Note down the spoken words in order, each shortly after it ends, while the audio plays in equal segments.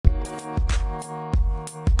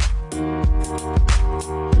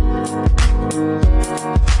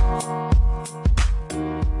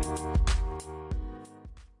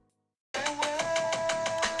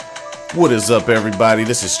What is up, everybody?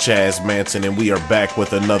 This is Chaz Manson, and we are back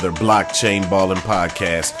with another Blockchain Ballin'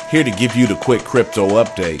 podcast, here to give you the quick crypto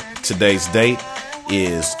update. Today's date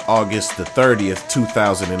is August the 30th,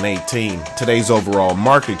 2018. Today's overall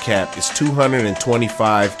market cap is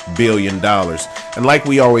 $225 billion. And like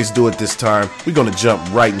we always do at this time, we're going to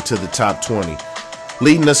jump right into the top 20.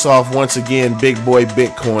 Leading us off once again, big boy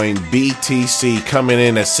Bitcoin, BTC, coming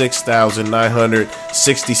in at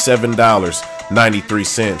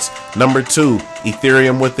 $6,967.93. Number 2,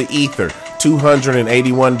 Ethereum with the Ether,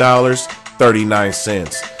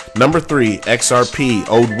 $281.39. Number 3, XRP,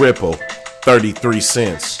 Old Ripple, 33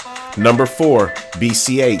 cents. Number 4,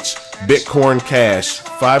 BCH, Bitcoin Cash,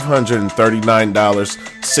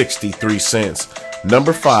 $539.63.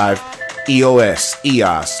 Number 5, EOS,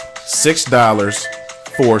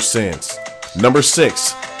 $6.04. Number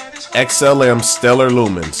 6, XLM Stellar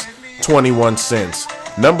Lumens, 21 cents.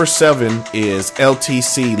 Number 7 is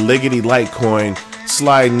LTC Liggity Litecoin,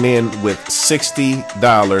 sliding in with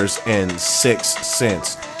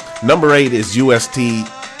 $60.06. Number 8 is UST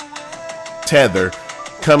Tether,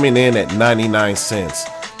 coming in at 99 cents.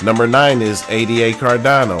 Number 9 is ADA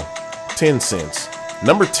Cardano, 10 cents.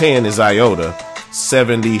 Number 10 is IOTA,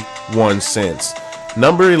 71 cents.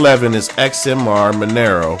 Number 11 is XMR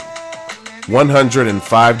Monero,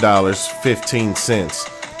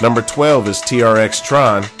 $105.15. Number 12 is TRX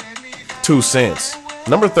Tron, 2 cents.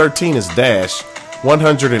 Number 13 is Dash,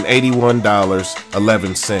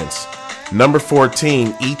 $181.11. Number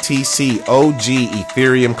 14, ETC OG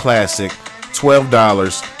Ethereum Classic,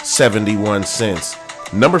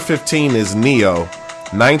 $12.71. Number 15 is Neo,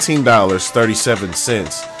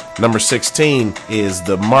 $19.37. Number 16 is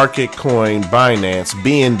the Market Coin Binance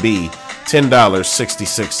BNB,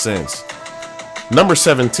 $10.66. Number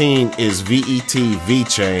 17 is VET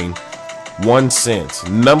VeChain, 1 cent.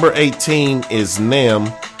 Number 18 is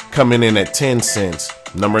NEM, coming in at 10 cents.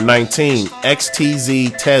 Number 19,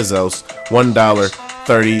 XTZ Tezos,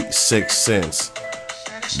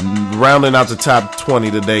 $1.36. Rounding out the top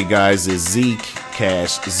 20 today, guys, is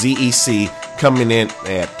Zcash, ZEC, coming in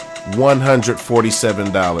at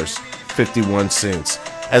 $147.51.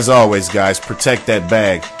 As always, guys, protect that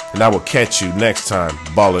bag, and I will catch you next time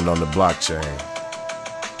ballin' on the blockchain.